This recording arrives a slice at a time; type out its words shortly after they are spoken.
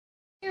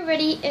Hey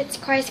everybody, it's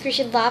Koi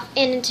Squishy Love,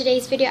 and in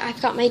today's video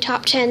I've got my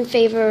top 10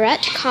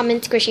 favorite common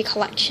squishy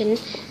collection.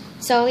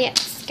 So yeah,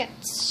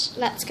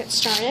 let's get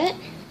started.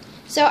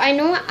 So I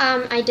know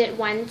I did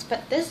once,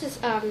 but this is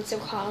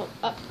so-called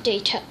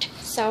updated.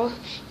 So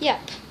yep.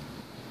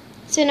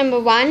 So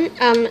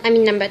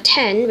number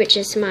 10, which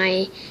is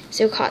my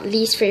so-called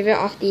least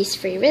favorite of these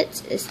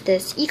favorites, is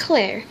this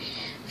Eclair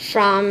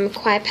from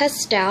Quiet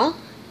Pastel.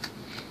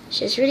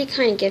 She's really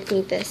kind of give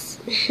me this.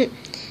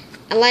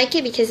 I like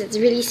it because it's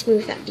really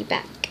smooth at the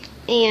back,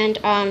 and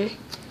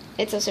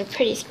it's also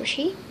pretty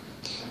squishy.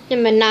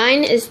 Number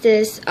 9 is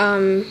this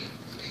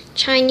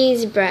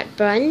Chinese bread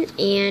bun,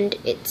 and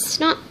it's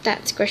not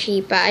that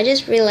squishy, but I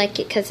just really like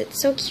it because it's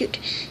so cute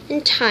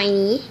and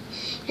tiny.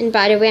 And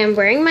by the way, I'm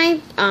wearing my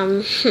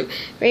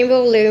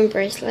rainbow balloon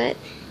bracelet.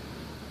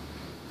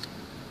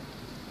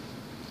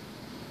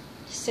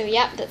 So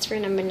yeah, that's for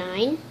number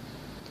 9.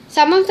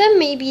 Some of them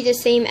may be the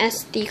same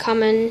as the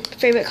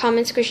favorite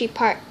common squishy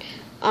part,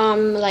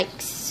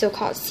 like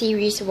so-called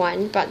series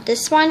 1, but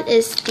this one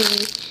is the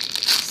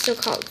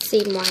so-called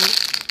same one.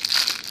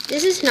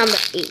 This is number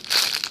 8.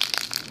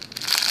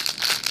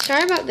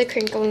 Sorry about the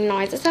crinkling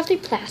noises of the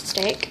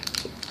plastic.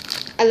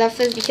 I love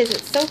this because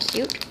it's so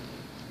cute.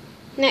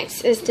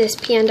 Next is this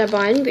panda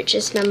bun, which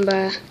is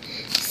number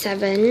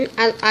 7.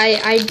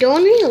 I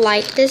don't really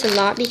like this a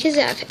lot because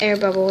it has air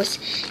bubbles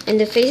and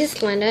the face is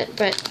slanted,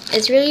 but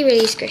it's really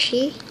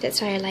squishy.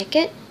 That's why I like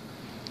it.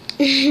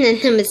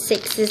 And number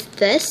 6 is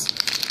this.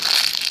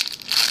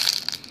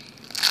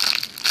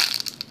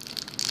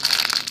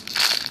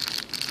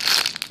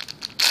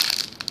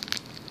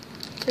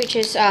 Which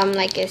is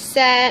like a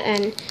sad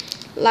and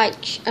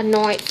like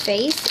annoyed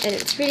face, and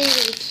it's really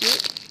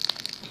cute.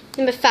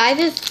 Number 5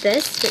 is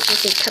this, which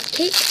is a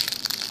cupcake.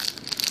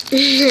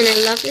 And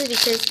I love this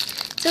because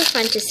it's so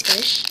fun to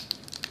squish.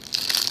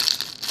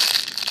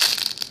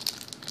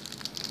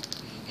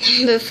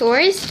 Number 4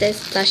 is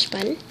this blush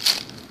bun.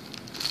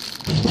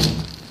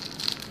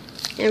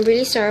 I'm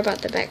really sorry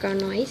about the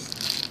background noise.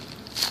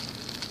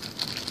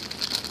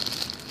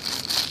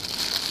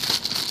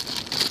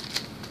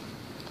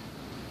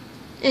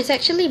 It's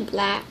actually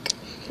black,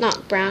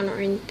 not brown or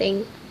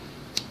anything.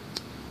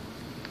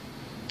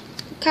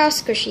 Look how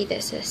squishy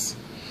this is.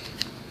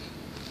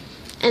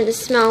 And it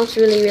smells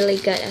really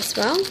good as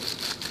well.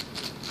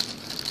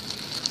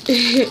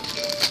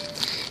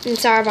 And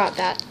sorry about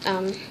that.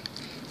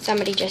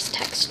 Somebody just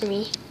texted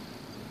me.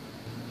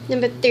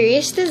 Number 3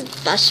 is this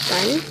blush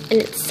bun,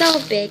 and it's so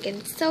big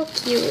and so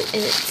cute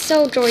and it's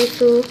so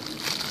joyful.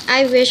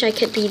 I wish I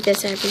could be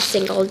this every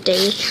single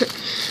day.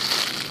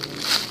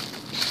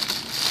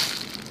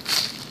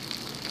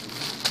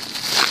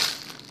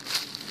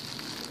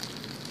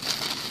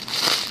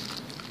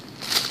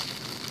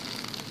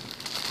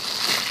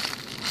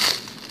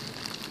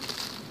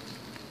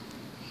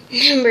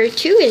 Number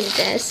 2 is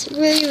this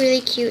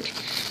really cute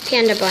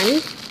panda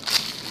bun.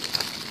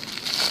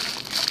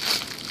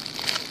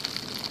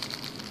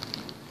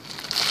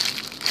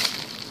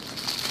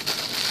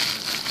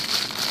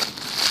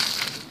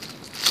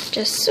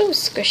 Just so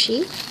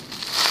squishy.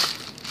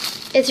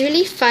 It's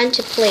really fun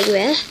to play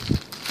with.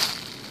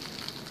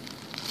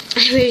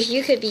 I wish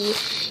you could be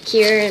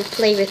here and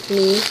play with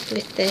me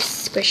with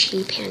this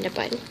squishy panda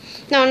bun.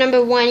 Now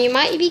number 1, you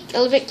might be a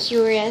little bit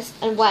curious,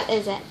 and what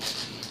is it?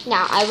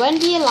 Now, I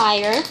wouldn't be a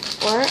liar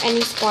or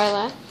any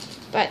spoiler,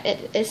 but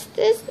it is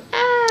this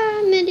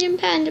medium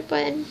panda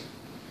bun.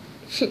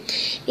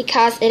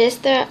 Because it is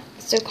the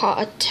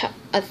so-called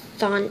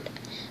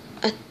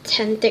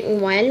authentic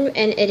one,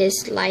 and it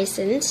is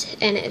licensed,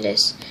 and it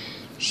is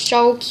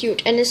so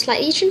cute, and it's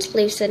slightly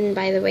translucent,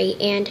 by the way.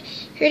 And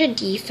here are the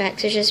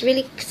defects, which is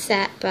really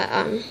sad, but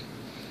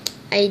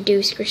I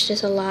do squish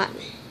this a lot.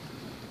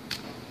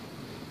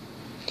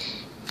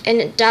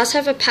 And it does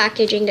have a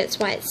packaging, that's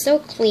why it's so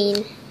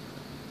clean.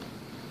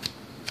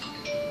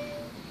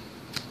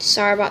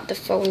 Sorry about the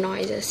phone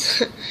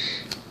noises.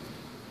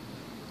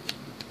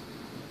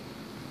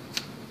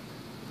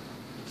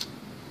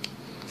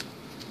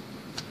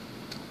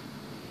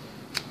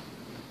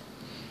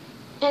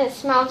 And it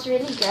smells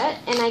really good.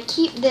 And I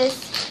keep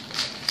this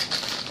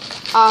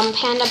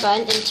panda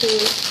bun into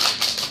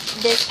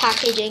this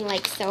packaging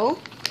like so,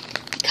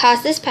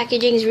 because this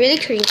packaging is really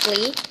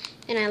crinkly,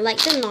 and I like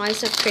the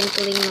noise of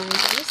crinkling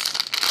noises.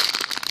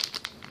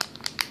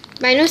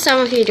 But I know some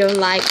of you don't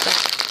like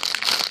that.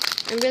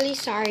 I'm really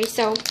sorry.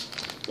 So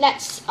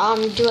let's do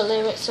a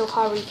little bit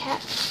so-called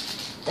recap.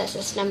 This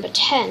is number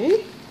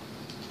 10,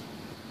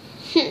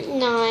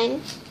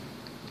 9,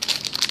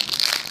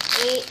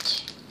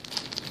 8,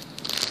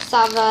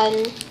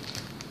 7,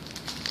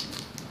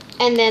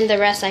 and then the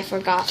rest I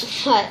forgot.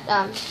 But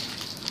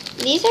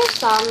these are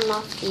some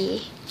of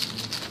the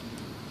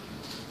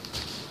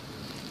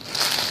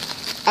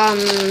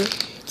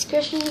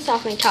squishies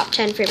of my top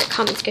 10 favorite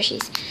common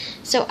squishies.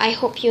 So I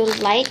hope you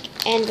like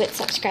and would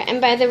subscribe. And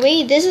by the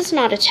way, this is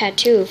not a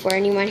tattoo for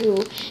anyone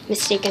who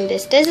mistaken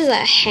this. This is a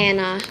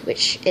henna,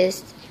 which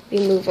is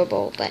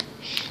removable. But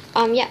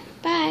yeah,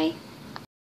 bye.